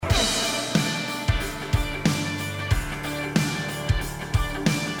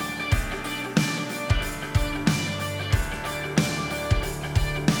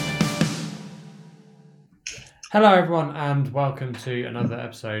Hello, everyone, and welcome to another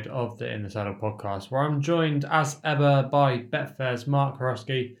episode of the In the Saddle podcast, where I'm joined as ever by Betfair's Mark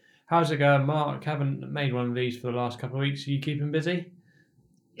Horosky. How's it going, Mark? Haven't made one of these for the last couple of weeks. Are you keeping busy?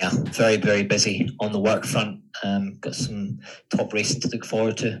 Yeah, very, very busy on the work front. Got some top racing to look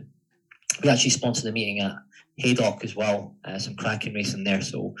forward to. We actually sponsored the meeting at Haydock as well. Some cracking racing there.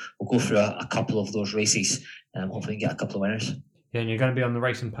 So we'll go through a couple of those races and hopefully get a couple of winners. Yeah, and you're going to be on the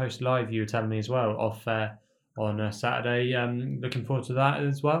Racing Post Live, you were telling me as well, off on Saturday. Looking forward to that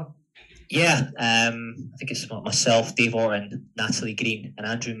as well. Yeah, I think it's myself, Dave Orton, Natalie Green, and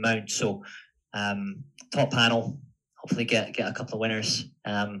Andrew Mount. So top panel. Hopefully get a couple of winners.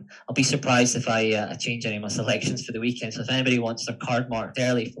 I'll be surprised if I change any of my selections for the weekend. So if anybody wants their card marked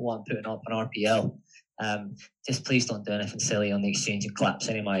early for what I'm putting up on RPL, just please don't do anything silly on the exchange and collapse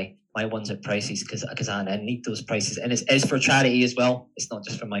any of my ones at prices because I need those prices. And it's for charity as well. It's not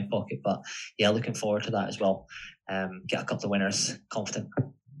just for my pocket. But yeah, looking forward to that as well. Get a couple of winners, confident.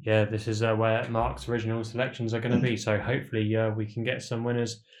 Yeah, this is where Mark's original selections are going to be. So hopefully we can get some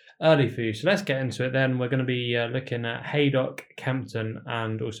winners early for you. So let's get into it then. We're going to be looking at Haydock, Kempton,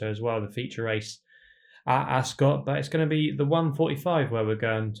 and also as well the feature race at Ascot. But it's going to be the 145 where we're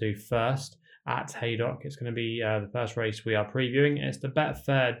going to first at Haydock. It's going to be the first race we are previewing. It's the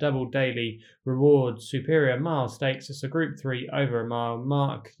Betfair Double Daily Rewards Superior Mile Stakes. It's a Group 3 over a mile.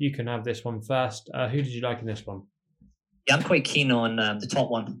 Mark, you can have this one first. Who did you like in this one? Yeah, I'm quite keen on the top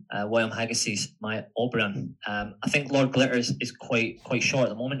one, William Haggis's My Oberon. I think Lord Glitters is quite short at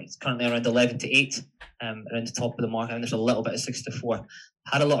the moment. It's currently around 11 to 8, around the top of the market. And there's a little bit of 6 to 4.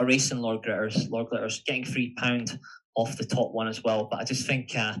 Had a lot of racing Lord Glitters. Lord Glitters getting £3 off the top one as well. But I just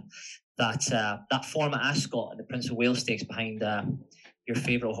think that form at Ascot and the Prince of Wales Stakes behind your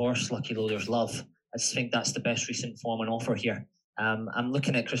favourite horse, Lucky Loader's Love. I just think that's the best recent form on offer here. I'm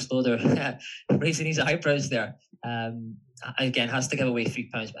looking at Chris Loader raising his eyebrows there. Again, has to give away £3,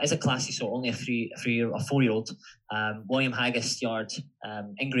 but as a classy sort, only a 4-year-old. William Haggis yard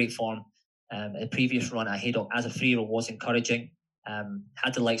in great form. The previous run at Haydock as a 3-year-old was encouraging.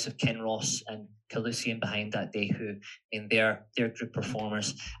 Had the likes of Kinross and Calusian behind that day, who in their group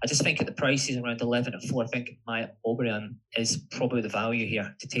performers. I just think at the prices around 11 at 4, I think My Oberon is probably the value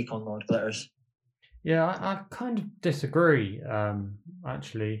here to take on Lord Glitters. Yeah, I kind of disagree,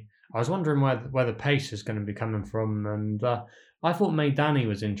 actually. I was wondering where the pace is going to be coming from, and I thought Maydani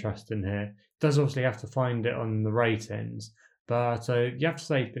was interesting here. Does obviously have to find it on the ratings, but you have to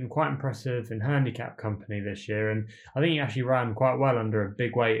say he's been quite impressive in handicap company this year, and I think he actually ran quite well under a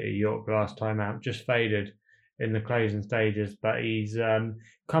big weight at York last time out, just faded in the closing stages, but he's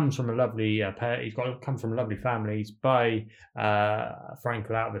comes from a lovely come from a lovely family. He's by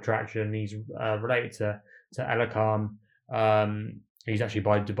Frankel out of Attraction. He's related to Elikam. He's actually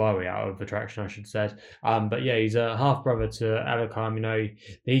by Dubai out of Attraction, I should say. But yeah, he's a half brother to Elikam. You know,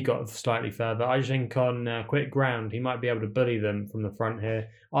 he got slightly further. I just think on quick ground, he might be able to bully them from the front here.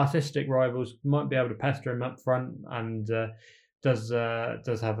 Artistic rivals might be able to pester him up front, and does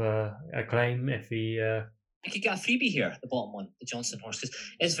have a claim if he. You could get a freebie here, the bottom one, the Johnson horse, because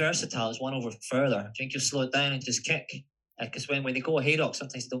it's versatile. It's one over further. I think you'll slow it down and just kick. Because when they go Haydock,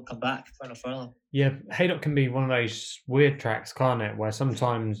 sometimes they don't come back further. Yeah, Haydock can be one of those weird tracks, can't it? Where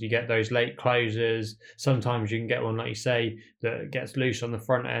sometimes you get those late closers. Sometimes you can get one, like you say, that gets loose on the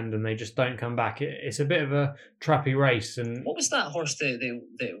front end and they just don't come back. It's a bit of a trappy race. And what was that horse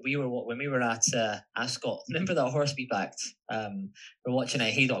that we were when we were at Ascot? Remember that horse we backed? We're watching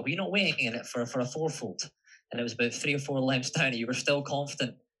at Haydock. Were you not waiting in it for a fourfold? And it was about 3 or 4 lengths down, and you were still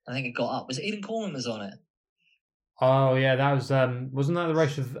confident. I think it got up. Was it Aidan Coleman was on it? Oh yeah, that was wasn't that the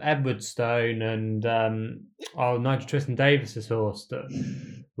race of Edwardstone and Nigel Twiston Davis's horse that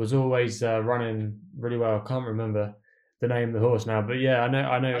was always running really well. I can't remember the name of the horse now, but yeah, I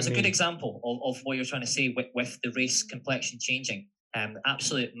know. It was a good example of what you're trying to say with the race complexion changing.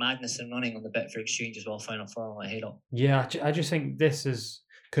 Absolute madness in running on the Betfair Exchange as well. Final furlong at Haydock. Yeah, I just think this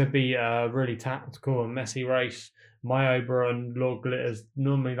could be a really tactical and messy race. My Oberon, Lord Glitters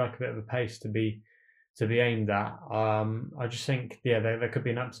normally like a bit of a pace to be aimed at. I just think, yeah, there could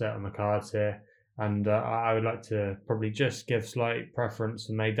be an upset on the cards here, and I would like to probably just give slight preference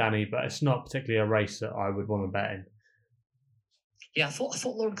to Maydani, but it's not particularly a race that I would want to bet in. Yeah, I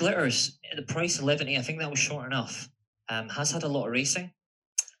thought Lord Glitters at the price 11. I think that was short enough. Has had a lot of racing.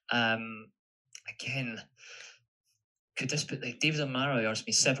 Again, could this be like David Amaro asked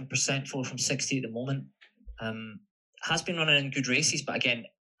me 7%, 4 from 60 at the moment. Has been running in good races, but again,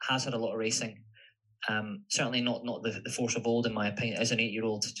 has had a lot of racing. Certainly not the force of old, in my opinion. As an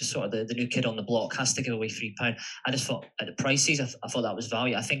 8-year-old, just sort of the new kid on the block, has to give away £3. I just thought at the prices, I thought that was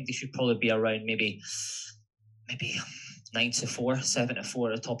value. I think they should probably be around maybe maybe 9-4,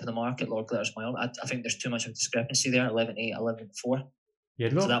 7-4 at the top of the market. Lord Glitter's my own. I think there's too much of a discrepancy there. 11-8, 11-4. Yeah,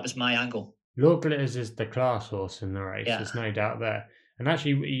 So that was my angle. Lord Glitters is the class horse in the race. Yeah. There's no doubt there. And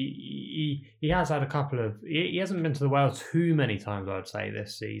actually, he has had a couple of. He hasn't been to the well too many times, I would say,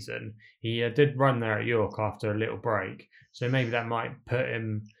 this season. He did run there at York after a little break, so maybe that might put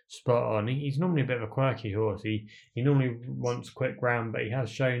him spot on. He's normally a bit of a quirky horse. He normally wants quick ground, but he has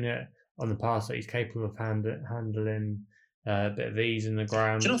shown it on the past that he's capable of handling a bit of ease in the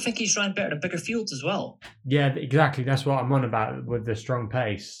ground. Do you not think he's run better in bigger fields as well? Yeah, exactly. That's what I'm on about with the strong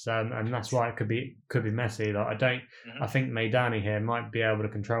pace, and that's why it could be messy. Like I think Maidani here might be able to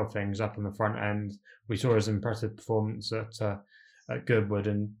control things up on the front end. We saw his impressive performance at Goodwood,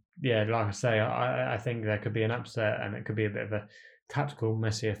 and yeah, like I say, I think there could be an upset, and it could be a bit of a tactical,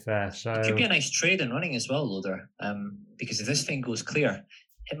 messy affair. So it could be a nice trade in running as well, Loader. Because if this thing goes clear,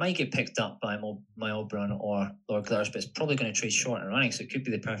 it might get picked up by my Oberon or Lord Glitters, but it's probably going to trade short and running, so it could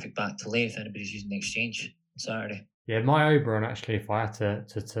be the perfect back to lay if anybody's using the exchange on Saturday. Yeah, my Oberon, actually, if I had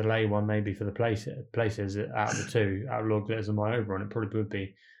to lay one maybe for the places out of the two, out of Lord Glitters and my Oberon, it probably would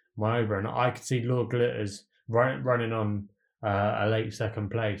be my Oberon. I could see Lord Glitters running on a late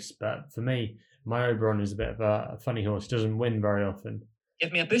second place, but for me, my Oberon is a bit of a funny horse. Doesn't win very often.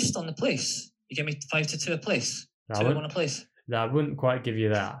 Give me a boost on the place. You give me 5-2 a place. 2-1 a place. No, I wouldn't quite give you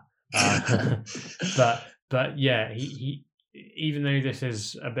that. But yeah, he even though this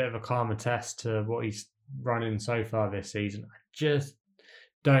is a bit of a calmer test to what he's running so far this season, I just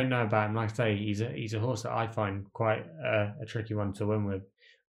don't know about him. Like I say, he's a horse that I find quite a tricky one to win with.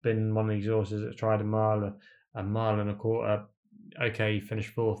 Been one of these horses that's tried a mile and a quarter. Okay, he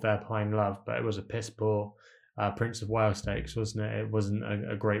finished fourth there, Pine Love, but it was a piss poor Prince of Wales Stakes, wasn't it? It wasn't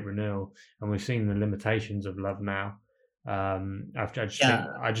a great renewal, and we've seen the limitations of Love now. I just think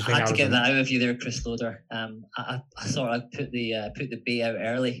I had to get that out of you there, Chris Loader. I thought I'd put the bait out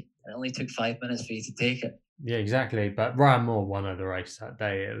early. It only took 5 minutes for you to take it. Yeah, exactly. But Ryan Moore won the race that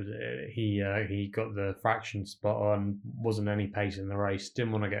day. He got the fraction spot on. Wasn't any pace in the race.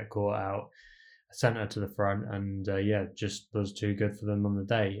 Didn't want to get caught out. Sent her to the front, and just was too good for them on the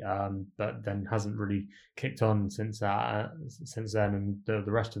day. But then hasn't really kicked on since then, and the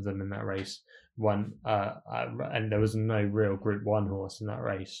rest of them in that race won. And there was no real Group 1 horse in that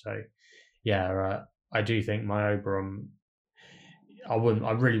race. So yeah, I do think my Oberon. I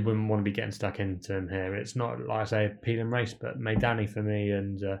really wouldn't want to be getting stuck into him here. It's not, like I say, a appealing race, but Maidani for me,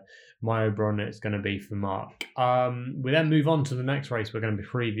 and my Oberon, it's going to be for Mark. We then move on to the next race we're going to be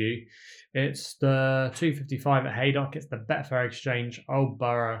preview. It's the 255 at Haydock. It's the Betfair Exchange Old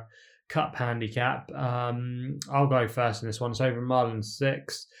Borough Cup handicap. I'll go first in this one. It's over a mile and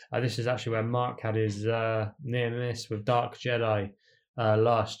 6. This is actually where Mark had his near miss with Dark Jedi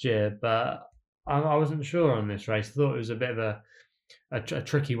last year, but I wasn't sure on this race. I thought it was a bit of a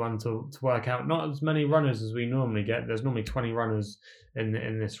tricky one to work out. Not as many runners as we normally get. There's normally 20 runners in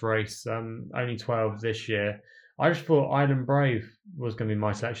this race. Only 12 this year. I just thought Island Brave was going to be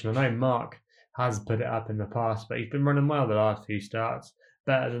my selection. I know Mark has put it up in the past, but he's been running well the last few starts.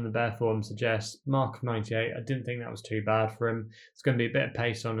 Better than the bare form suggests. Mark of 98. I didn't think that was too bad for him. It's going to be a bit of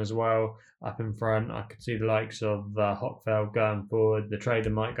pace on as well up in front. I could see the likes of Hockfeld going forward. The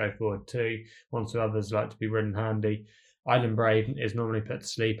Trader might go forward too. One or two others like to be ridden handy. Island Brave is normally put to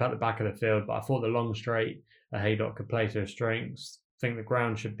sleep at the back of the field, but I thought the long straight at Haydock could play to his strengths. I think the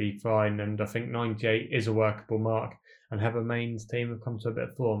ground should be fine, and I think 98 is a workable mark. And Heather Main's team have come to a bit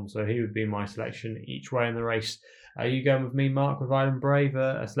of form, so he would be my selection each way in the race. Are you going with me, Mark, with Island Brave,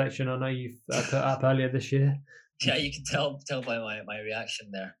 a selection I know you've put up earlier this year? Yeah, you can tell by my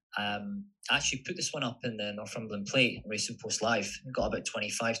reaction there. I actually put this one up in the Northumberland Plate, Racing Post Live. I got about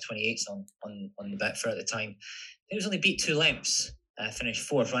 25, 28s on the Betfair at the time. It was only beat 2 lengths, finished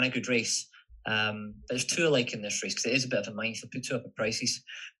 4th, ran a good race. But there's 2 alike in this race because it is a bit of a minefield. Put 2 up at prices.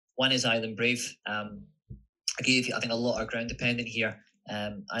 One is Island Brave. I think a lot are ground dependent here.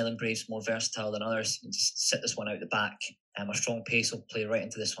 Island Brave's more versatile than others. You just sit this one out the back. A strong pace will play right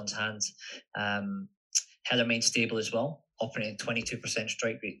into this one's hands. Heather Main stable as well, operating 22%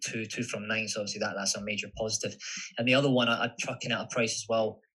 strike rate, 2 from 9. So obviously that's a major positive. And the other one I'd chuck in at a price as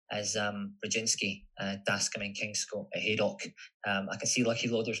well is Brzezinski, Dascombe and Kingscote at Haydock. I can see Lucky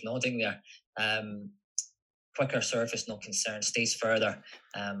Loader's nodding there. Quicker surface, no concern, stays further,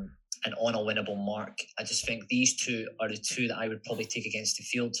 and on a winnable mark. I just think these 2 are the 2 that I would probably take against the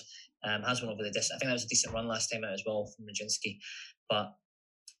field. Has one over the distance. I think that was a decent run last time out as well from Brzezinski, but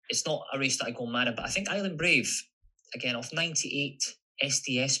it's not a race that I go mad at. But I think Island Brave, again, off 98,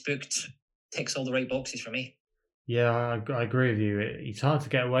 SDS booked, ticks all the right boxes for me. Yeah, I agree with you. He's hard to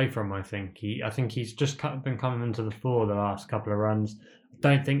get away from. I think he's just been coming into the fore the last couple of runs.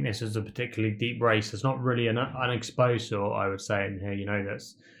 Don't think this is a particularly deep race. It's not really an unexposed sort, I would say, in here.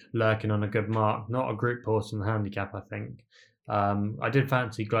 That's lurking on a good mark. Not a group horse in the handicap, I think. I did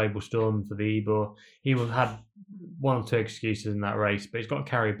fancy Global Storm for the Ebor. He had one or two excuses in that race, but he's got to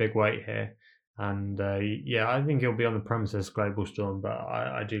carry a big weight here. And yeah, I think he'll be on the premises Global Storm, but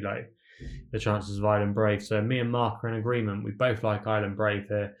I do like the chances of Island Brave. So me and Mark are in agreement. We both like Island Brave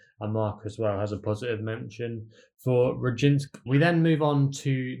here, and Mark as well has a positive mention for Rajinsk. We then move on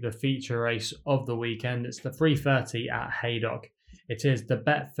to the feature race of the weekend. It's the 3:30 at Haydock. It is the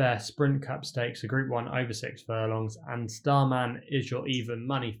Betfair Sprint Cup Stakes, a Group 1 over 6 furlongs, and Starman is your even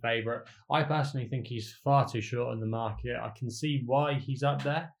money favourite. I personally think he's far too short on the market. I can see why he's up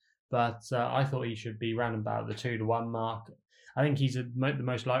there, but I thought he should be round about the 2-1 mark. I think he's the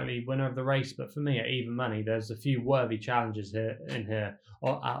most likely winner of the race, but for me, at even money, there's a few worthy challenges here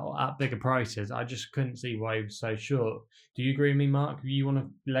at bigger prices. I just couldn't see why he was so short. Do you agree with me, Mark? You want to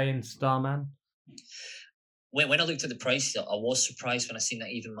lay in Starman? When I looked at the price, I was surprised when I seen that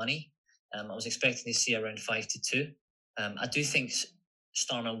even money. I was expecting to see around 5-2. I do think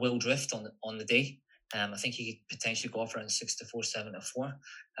Starman will drift on the day. I think he could potentially go off around 6-4, 7-4.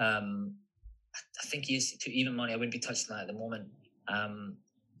 I think he is to even money. I wouldn't be touching that at the moment.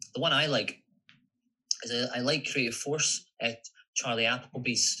 The one I like is I like Creative Force at Charlie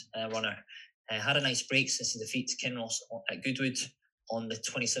Appleby's runner. Had a nice break since the defeat to Kinross at Goodwood on the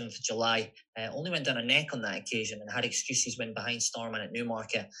 27th of July. Only went down a neck on that occasion and had excuses when behind Starman at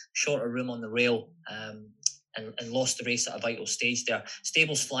Newmarket. Shorter room on the rail and lost the race at a vital stage there.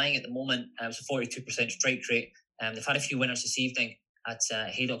 Stable's flying at the moment. It was a 42% strike rate. They've had a few winners this evening at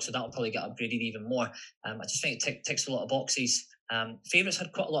Haydock, so that'll probably get upgraded even more. I just think it ticks a lot of boxes. Favourites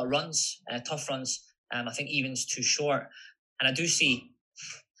had quite a lot of runs, tough runs. I think even's too short. And I do see,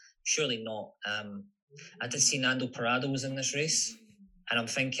 surely not, I did see Nando Parado was in this race. And I'm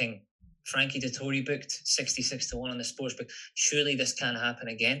thinking, Frankie Dettori booked 66-1 on the sportsbook. Surely this can't happen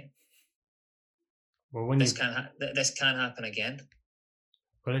again. Well, this can't happen again.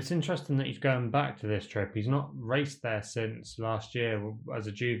 Well, it's interesting that he's going back to this trip. He's not raced there since last year as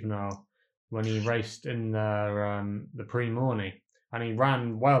a juvenile when he raced in the Pre-Morny. And he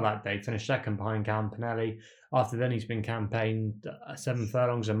ran well that day, finished second behind Campanelli. After then, he's been campaigned 7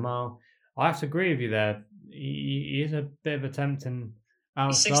 furlongs a mile. I have to agree with you there. He is a bit of a tempting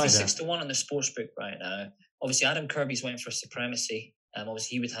outsider. He's 66-1 on the sportsbook right now. Obviously, Adam Kirby's went for supremacy.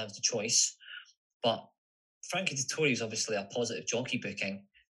 Obviously, he would have the choice. But Frankie Dettori is obviously a positive jockey booking.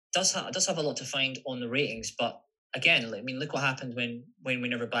 Does have a lot to find on the ratings, but again, I mean, look what happened when we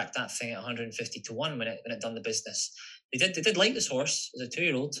never backed that thing at 150-1 when it done the business. They did like this horse as a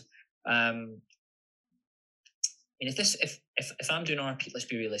 2-year-old. I mean, if I'm doing RP, let's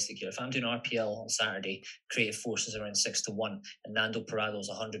be realistic here. If I'm doing RPL on Saturday, Creative Force is around 6-1, and Nando Parado's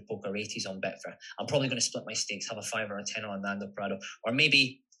 100 poker 80s on Betfair. I'm probably going to split my stakes, have a 5 or a 10 on Nando Parado, or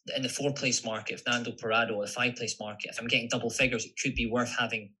maybe in the 4-place market, if Nando Parado, or the 5-place market, if I'm getting double figures, it could be worth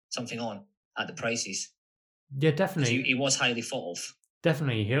having something on at the prices. Yeah, definitely. He was highly thought of.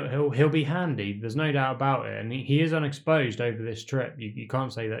 Definitely, he'll be handy. There's no doubt about it, and he is unexposed over this trip. You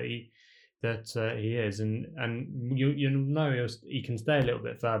can't say that he is, and you know he can stay a little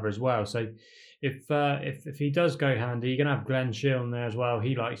bit further as well. So if he does go handy, you're gonna have Glenn Shield there as well.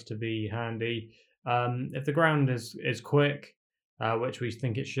 He likes to be handy. If the ground is quick, which we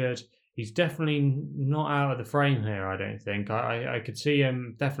think it should, he's definitely not out of the frame here. I don't think. I could see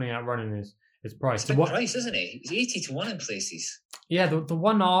him definitely outrunning his price. It's a big price, isn't he? He's 80-1 in places. Yeah, the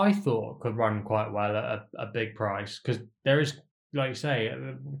one I thought could run quite well at a big price, because there is, like you say,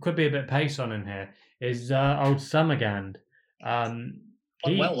 could be a bit of pace on in here, is old Summergand. Won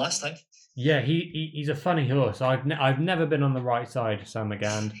well last time. Yeah, he's a funny horse. I've never been on the right side of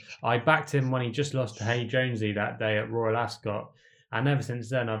Summergand. I backed him when he just lost to Hay Jonesy that day at Royal Ascot, and ever since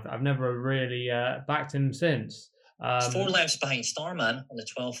then I've never really backed him since. 4 lengths behind Starman on the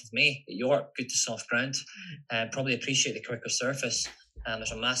 12th of May at York. Good to soft ground. Probably appreciate the quicker surface.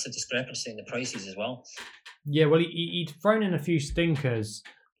 There's a massive discrepancy in the prices as well. Yeah, well, he'd thrown in a few stinkers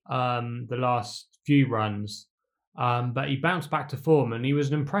the last few runs, but he bounced back to form, and he was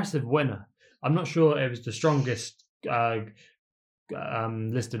an impressive winner. I'm not sure it was the strongest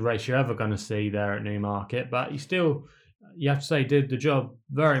listed race you're ever going to see there at Newmarket, but he still, you have to say, did the job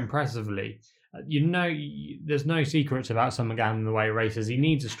very impressively. There's no secrets about Summergand in the way he races. He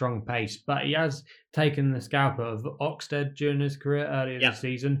needs a strong pace, but he has taken the scalp of Oxted during his career earlier this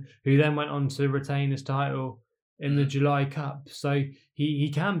season, who then went on to retain his title in the July Cup. So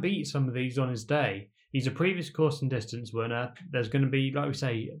he can beat some of these on his day. He's a previous course and distance winner. There's going to be, like we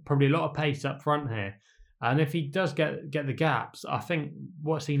say, probably a lot of pace up front here. And if he does get the gaps, I think,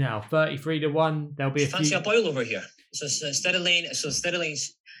 what's he now? 33-1. There'll be fancy a boil over here. So instead of laying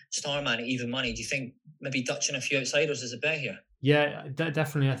Starman at even money, do you think maybe Dutching a few outsiders is a bet here? Yeah,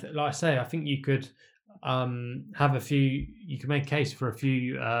 definitely. Like I say, I think you could have a few. You could make a case for a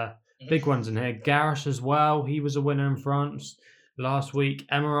few big ones in here. Garrish as well. He was a winner in France last week.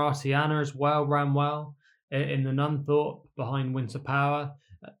 Emiratiana as well ran well in the Nunthorpe behind Winter Power.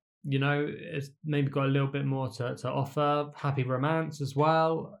 It's maybe got a little bit more to offer. Happy Romance as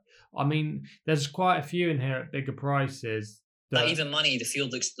well. I mean, there's quite a few in here at bigger prices. That even money, the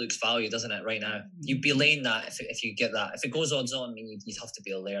field looks value, doesn't it, right now? You'd be laying that if you get that. If it goes odds on, I mean, you'd have to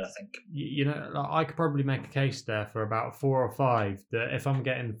be a layer, I think. I could probably make a case there for about 4 or 5. That if I'm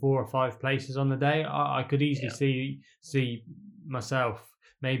getting 4 or 5 places on the day, I could easily see myself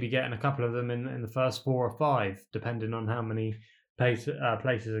maybe getting a couple of them in the first 4 or 5, depending on how many places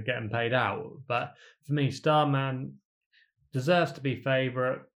are getting paid out. But for me, Starman deserves to be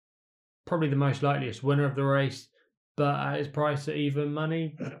favourite, probably the most likeliest winner of the race. But at his price at even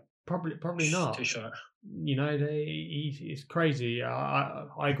money, probably not. Too short. He's crazy.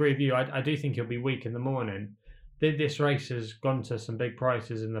 I agree with you. I do think he'll be weak in the morning. This race has gone to some big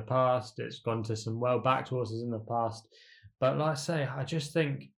prices in the past. It's gone to some well-backed horses in the past. But like I say, I just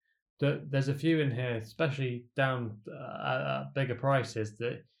think that there's a few in here, especially down at bigger prices,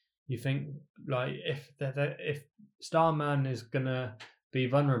 that you think, like, if Starman is going to be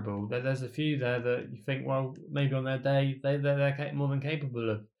vulnerable, there's a few there that you think, well, maybe on their day they're more than capable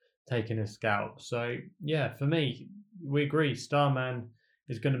of taking a scalp. So yeah, for me, we agree Starman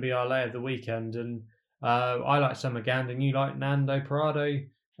is going to be our lay of the weekend, and I like Summergand, and you like Nando Prado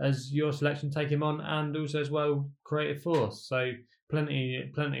as your selection. Take him on, and also as well Creative Force. So plenty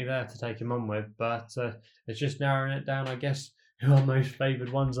there to take him on with, but it's just narrowing it down, I guess, who our most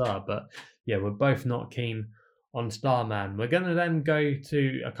favoured ones are. But yeah, we're both not keen on Starman. We're going to then go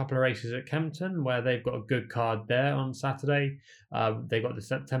to a couple of races at Kempton, where they've got a good card there on Saturday. They've got the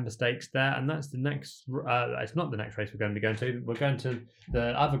September Stakes there, and that's the next. It's not the next race we're going to be going to. We're going to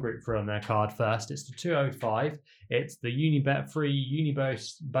the other Group 3 on their card first. It's the 205. It's the Unibet Free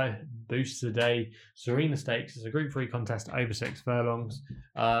Boost Today Serena Stakes. It's a Group 3 contest over 6 furlongs.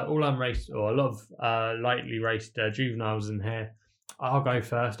 All unraced, or a lot of lightly raced juveniles in here. I'll go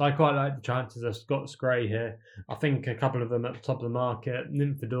first. I quite like the chances of Scots Grey here. I think a couple of them at the top of the market.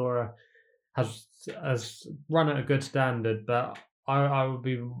 Nymphadora has run at a good standard, but I would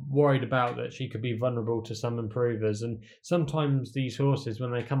be worried about that she could be vulnerable to some improvers. And sometimes these horses,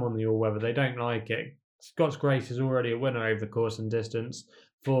 when they come on the all-weather, they don't like it. Scots Grace is already a winner over the course and distance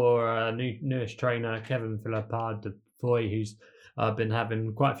for newest trainer Kevin Philippard de Foy, who's been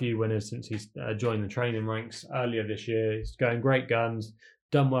having quite a few winners since he's joined the training ranks earlier this year. He's going great guns,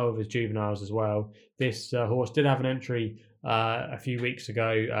 done well with his juveniles as well. This horse did have an entry a few weeks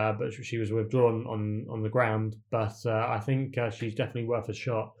ago, but she was withdrawn on the ground. But I think she's definitely worth a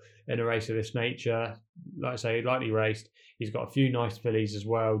shot in a race of this nature. Like I say, lightly raced. He's got a few nice fillies as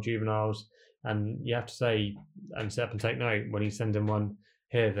well, juveniles. And you have to say, and sit up and take note when he's sending one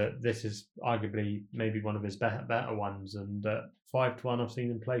here, that this is arguably maybe one of his better ones. And 5-1 I've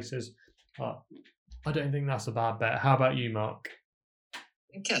seen in places. I don't think that's a bad bet. How about you, Mark?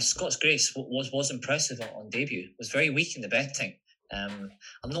 Yeah, Scots Grace was impressive on debut. Was very weak in the betting. I'm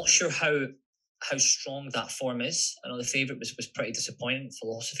not sure how strong that form is. I know the favourite was pretty disappointing.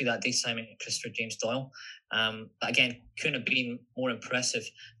 Philosophy that day, Simon Christopher James Doyle. But again, couldn't have been more impressive.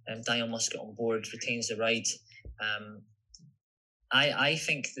 Daniel Muscat on board, retains the ride. I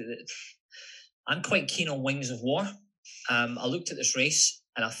think that I'm quite keen on Wings of War. I looked at this race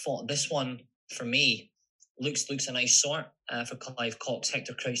and I thought this one, for me, looks a nice sort for Clive Cox.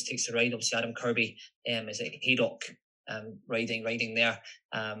 Hector Crouch takes the ride. Obviously, Adam Kirby is at Haydock riding there.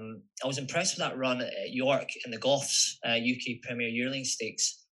 I was impressed with that run at York in the Goffs UK Premier Yearling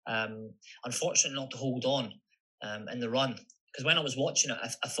Stakes. Unfortunately, not to hold on in the run, because when I was watching it,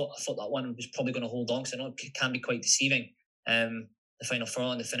 I thought that one was probably going to hold on, because I know it can be quite deceiving. The final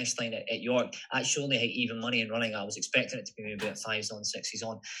furlong, the finish line at York, actually only had even money in running. I was expecting it to be maybe at 5s on, 6s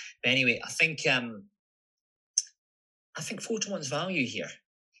on. But anyway, I think 4-1's value here. I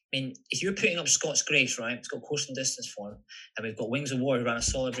mean, if you're putting up Scots Grace, right, it's got course and distance form, and we've got Wings of War, who ran a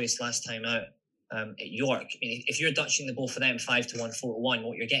solid race last time out at York. I mean, if you're dutching the both of them 5-1, 4-1,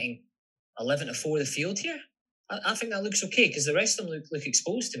 what you're getting 11-4 the field here, I think that looks okay, because the rest of them look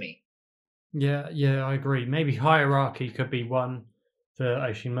exposed to me. Yeah, I agree. Maybe Hierarchy could be one for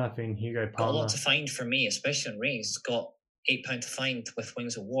Oisin Murphy and Hugo Palmer. Got a lot to find for me, especially on race. It's got £8 to find with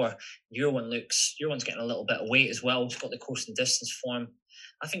Wings of War. Your one's getting a little bit of weight as well. It's got the course and distance form.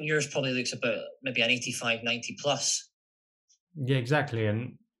 I think yours probably looks about maybe an 85, 90 plus. Yeah, exactly,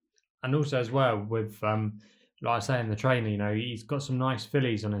 and also as well with like I say in the trainer, he's got some nice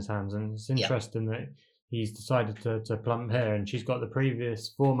fillies on his hands, and it's interesting that he's decided to plump here, and she's got the previous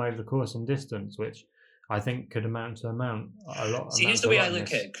form over the course and distance, which I think could amount a lot. See, here's the way I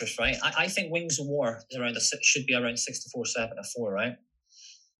look at it, Chris. Right, I think Wings of War is should be around 6-4, 7-4, right?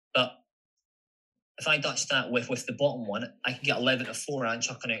 But if I Dutch that with the bottom one, I can get 11-4 and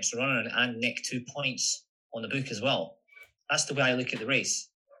chuck an extra runner and nick 2 points on the book as well. That's the way I look at the race.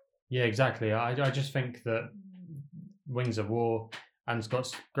 Yeah, exactly. I just think that Wings of War and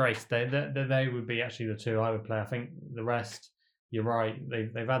Scots Grace, they would be actually the two I would play. I think the rest, you're right,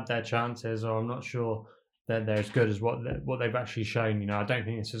 they've had their chances, or I'm not sure that they're as good as what they've actually shown. I don't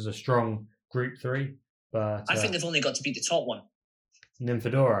think this is a strong Group 3, but I think they've only got to beat the top one.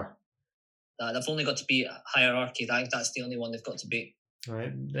 Nymphadora. They've only got to beat Hierarchy. I think that's the only one they've got to beat.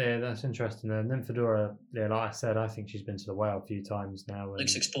 Right, yeah, that's interesting. Nymphadora, yeah, like I said, I think she's been to the Whale a few times now.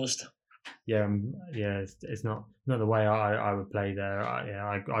 Looks exposed. Yeah, it's not the way I would play there.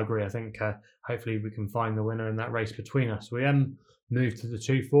 I agree. I think hopefully we can find the winner in that race between us. We moved to the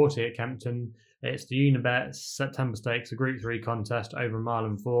 240 at Kempton. It's the Unibet September Stakes, a Group 3 contest over a mile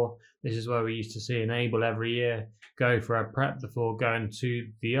and 4. This is where we used to see Enable every year go for a prep before going to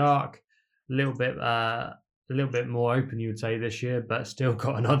the Arc. A little bit more open, you would say, this year, but still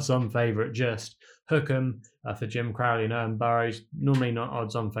got an odds-on favourite. Just Hookham for Jim Crowley and Owen Burrows. Normally not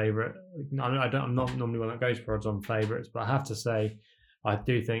odds-on favourite. I'm not normally one that goes for odds-on favourites, but I have to say, I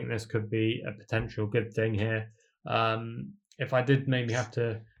do think this could be a potential good thing here. If I did maybe have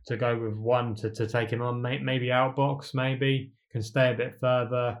to go with one to take him on, maybe Outbox, maybe can stay a bit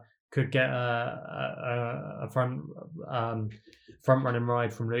further. Could get a front running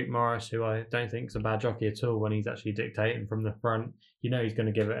ride from Luke Morris, who I don't think is a bad jockey at all when he's actually dictating from the front. He's going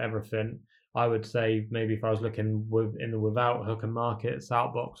to give it everything. I would say maybe if I was looking without Hookham markets,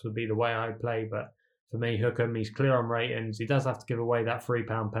 Outbox would be the way I play. But for me, Hookham, he's clear on ratings. He does have to give away that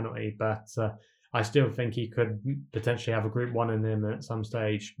 £3 penalty, but I still think he could potentially have a Group 1 in him at some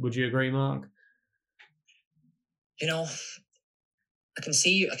stage. Would you agree, Mark? I can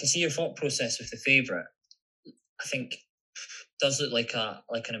see your thought process with the favourite. I think does look like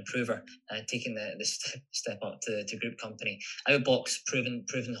an improver, taking the step up to group company. Outbox, proven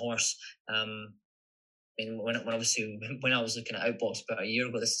horse. When I was looking at Outbox about a year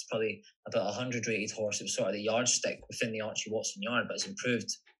ago, this is probably about 100 rated horse. It was sort of the yardstick within the Archie Watson yard, but it's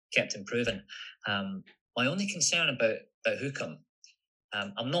improved, kept improving. My only concern about Hookham,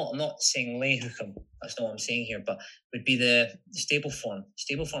 I'm not saying lay Hookham, that's not what I'm saying here, but would be the stable form.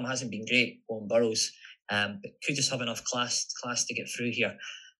 Stable form hasn't been great, Owen Burrows, but could just have enough class to get through here.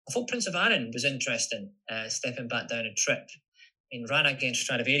 I thought Prince of Arran was interesting, stepping back down a trip. Ran against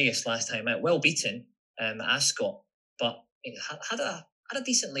Stradivarius last time out, well beaten at Ascot, but it had a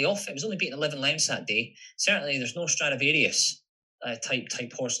decent layoff. It was only beaten 11 lengths that day. Certainly, there's no Stradivarius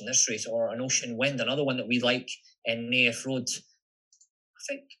type horse in this race, or an Ocean Wind, another one that we like in Naif Road. I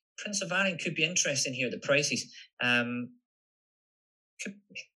think Prince of Arran could be interesting here at the prices. Could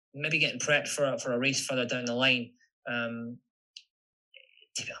maybe getting prepped for a race further down the line. To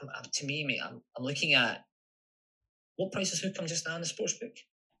me, mate, I'm looking at what price is Hookham just now in the sportsbook?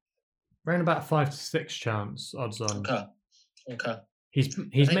 Around about 5 to 6 chance odds on. Okay. He's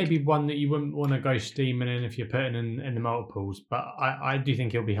maybe one that you wouldn't want to go steaming in if you're putting in the multiples, but I do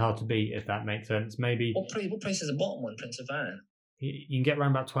think he'll be hard to beat, if that makes sense. Maybe what price is the bottom one, Prince of Arran? You can get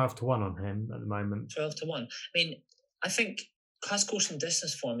around about 12 to 1 on him at the moment. 12 to 1. I think class, course and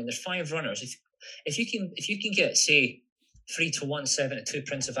distance form. There's 5 runners. If you can get, say, 3 to 1, 7 to 2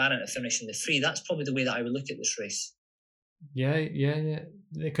 Prince of Arran to finish in the 3, that's probably the way that I would look at this race. Yeah.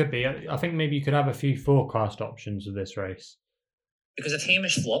 It could be. I think maybe you could have a few forecast options of this race. Because if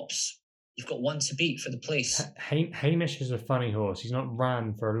Hamish flops, you've got one to beat for the place. Hamish is a funny horse. He's not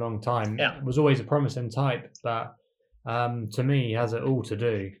ran for a long time. Yeah. Was always a promising type, but to me, he has it all to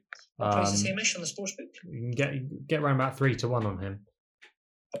do. What price is Hamish on the sportsbook? You can get around about 3 to 1 on him.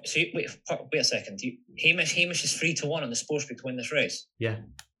 So wait a second. Hamish is 3 to 1 on the sportsbook to win this race? Yeah.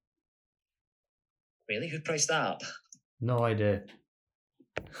 Really? Who priced that up? No idea.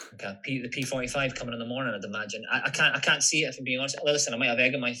 Okay, the P45 coming in the morning, I'd imagine. I can't see it, if I'm being honest. Listen, I might have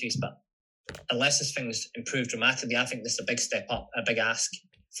egg on my face, but unless this thing's improved dramatically, I think this is a big step up, a big ask.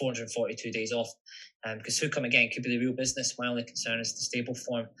 442 days off. Because Hookham, again, could be the real business. My only concern is the stable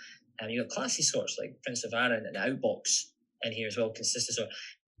form. You've got classy sorts like Prince of Arran and Outbox in here as well, consistent. So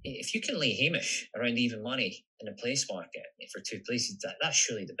if you can lay Hamish around even money in the place market for 2 places, that's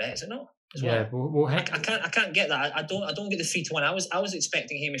surely the bet, is it not? As well. Yeah, well, I can't get that. I don't get the 3-1. I was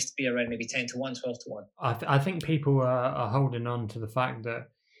expecting Hamish to be around maybe 10-1, 12-1. I think people are holding on to the fact that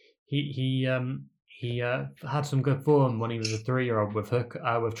he had some good form when he was a 3-year-old with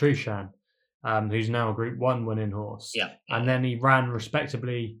Trushan, who's now a Group 1 winning horse. Yeah. And then he ran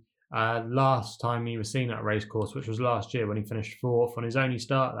respectably last time he was seen at a racecourse, which was last year when he finished 4th on his only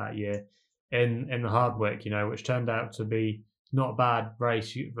start that year in the Hardwick, which turned out to be not a bad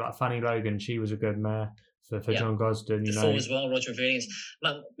race. Like Fanny Logan, she was a good mare for John Gosden. Defoe as well, Roger Variance.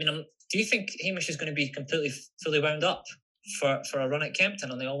 Do you think Hamish is going to be fully wound up for a run at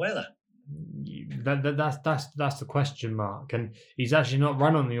Kempton on the all-weather? That's the question mark, and he's actually not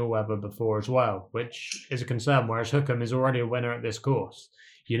run on the all-weather before as well, which is a concern. Whereas Hookham is already a winner at this course.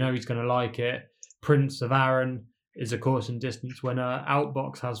 He's going to like it. Prince of Arran is a course and distance winner.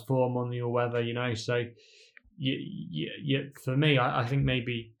 Outbox has form on the all-weather, So, for me, I think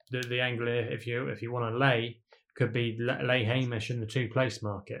maybe the angle, if you want to lay, could be lay Hamish in the 2-place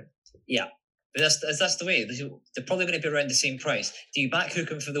market. Yeah, but that's the way. They're probably going to be around the same price. Do you back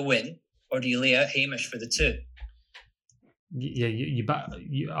Hookham for the win, or do you lay out Hamish for the 2?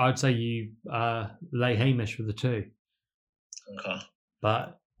 Yeah, I'd say you lay Hamish for the 2. Okay.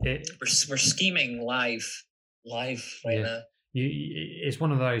 But we're scheming live right now. It's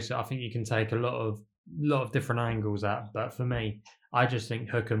one of those that I think you can take a lot of different angles at. But for me, I just think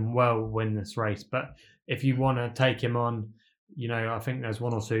Hookham will win this race. But if you want to take him on, I think there's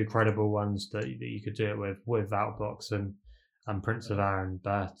 1 or 2 credible ones that you could do it with Outbox and Prince of Arran.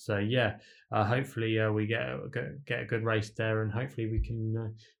 But hopefully we get a good race there, and hopefully we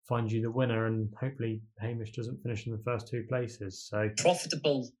can find you the winner, and hopefully Hamish doesn't finish in the first 2 places. So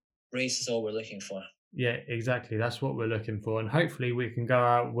profitable race is all we're looking for. Yeah, exactly. That's what we're looking for, and hopefully we can go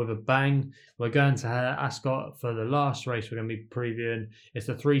out with a bang. We're going to Ascot for the last race we're going to be previewing. It's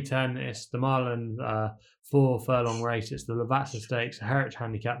the 3:10. It's the Marlin 4 furlong race. It's the Lavazza Stakes, Heritage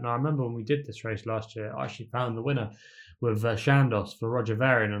Handicap. Now I remember when we did this race last year, I actually found the winner with Chandos for Roger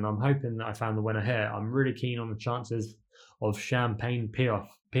Varian, and I'm hoping that I found the winner here. I'm really keen on the chances of Champagne Piaf.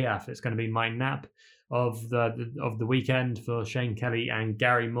 It's going to be my nap of the weekend for Shane Kelly and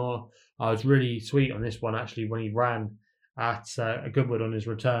Gary Moore. I was really sweet on this one actually when he ran at Goodwood on his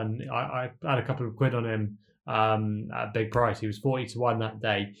return. I had a couple of quid on him at a big price. He was 40-1 that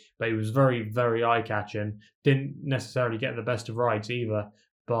day, but he was very, very eye-catching. Didn't necessarily get the best of rides either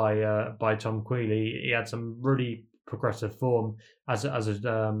by Tom Queally. He had some really progressive form as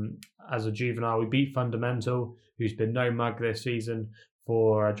a juvenile. We beat Fundamental, who's been no mug this season,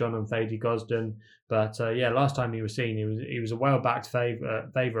 for John and Thady Gosden. But last time he was seen, he was a well-backed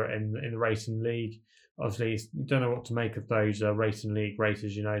favourite in the Racing League. Obviously, you don't know what to make of those Racing League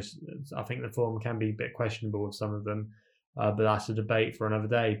races. I think the form can be a bit questionable with some of them, but that's a debate for another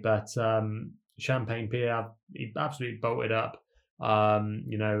day. But Champagne Pierre, he absolutely bolted up, and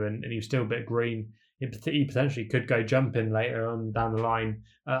he was still a bit green. He potentially could go jumping later on down the line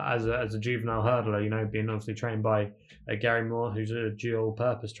as a juvenile hurdler, being obviously trained by Gary Moore, who's a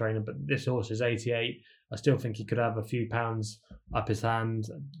dual-purpose trainer. But this horse is 88. I still think he could have a few pounds up his hand.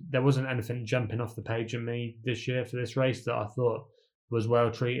 There wasn't anything jumping off the page at me this year for this race that I thought was well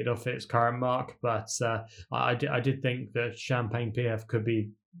treated off its current mark. But I did think that Champagne PF could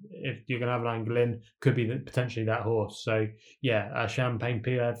be, if you're going to have an angle in, could be potentially that horse. So Champagne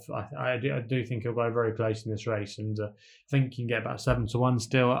PF, I do think he'll go very close in this race, and I think you can get about 7-1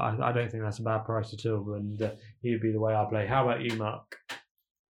 still. I don't think that's a bad price at all, and he would be the way I play. How about you, Mark? I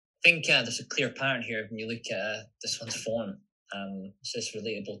think there's a clear pattern here when you look at this one's form. So it's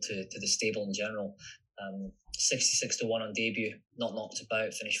relatable to the stable in general. 66-1 on debut, not knocked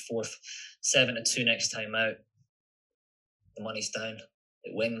about, finished 4th. 7-2 next time out. The money's down.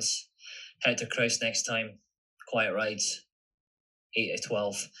 It wins. Hector Kraus next time. Quiet rides.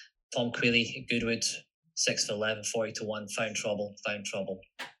 8-12. Tom Queally, Goodwood, 6-11, 40-1. Found trouble.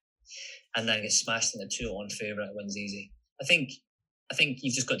 And then gets smashed in the 2-1 favourite. Wins easy. I think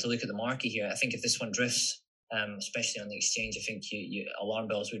you've just got to look at the market here. I think if this one drifts, especially on the exchange, I think you alarm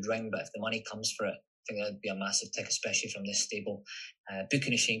bells would ring. But if the money comes for it, I think that would be a massive tick, especially from this stable.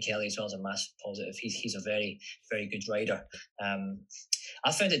 Booking of Shane Kelly as well is a massive positive. He's a very, very good rider.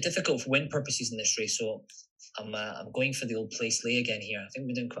 I found it difficult for win purposes in this race, so I'm going for the old place lay again here. I think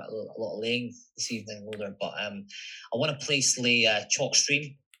we're doing quite a lot of laying this evening, Loader, but I want to place lay Chalk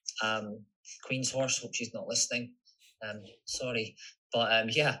Stream, Queen's horse. Hope she's not listening. Sorry, but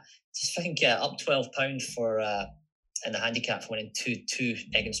just think up £12 for in the handicap for winning two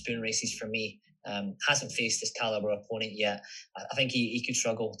Egg and Spoon races for me. Hasn't faced this caliber opponent yet. I think he could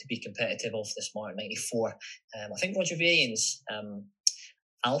struggle to be competitive off this mark 94. I think Roger Vane's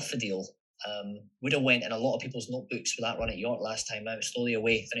Alpha deal would have went in a lot of people's notebooks for that run at York last time out. Slowly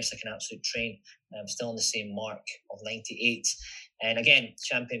away, finished like an absolute train. Still on the same mark of 98. And again,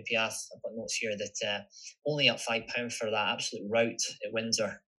 Champion Piaffe, I've got notes here that only up £5 for that absolute rout at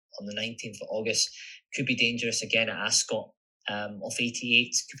Windsor on the 19th of August. Could be dangerous again at Ascot. Off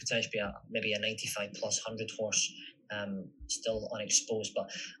 88, could potentially be maybe a 95 plus 100 horse, still unexposed. But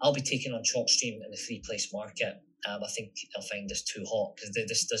I'll be taking on Chalkstream in the 3-place market. I think I'll find this too hot because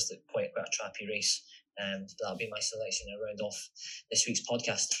this does look quite a trappy race. That'll be my selection to round off this week's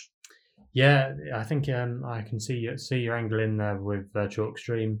podcast. Yeah, I think I can see your angle in there with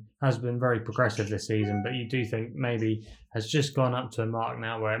Chalkstream. Has been very progressive this season, but you do think maybe has just gone up to a mark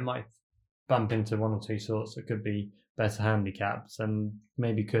now where it might bump into one or two sorts that could be better handicaps and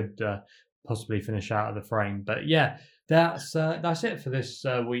maybe could possibly finish out of the frame. But yeah, that's it for this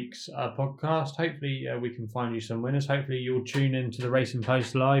week's podcast. Hopefully we can find you some winners. Hopefully you'll tune into the Racing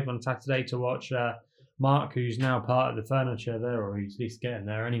Post live on Saturday to watch Mark, who's now part of the furniture there, or he's at least getting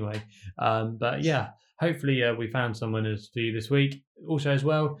there anyway. But yeah, hopefully we found some winners for you this week. Also as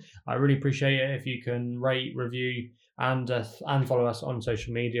well, I really appreciate it if you can rate, review, and follow us on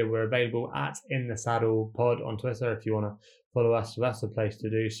social media. We're available at In the Saddle Pod on Twitter if you want to follow us. So that's the place to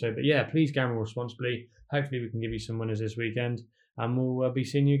do so. But yeah, please gamble responsibly. Hopefully we can give you some winners this weekend, and we'll be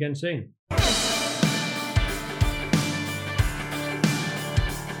seeing you again soon.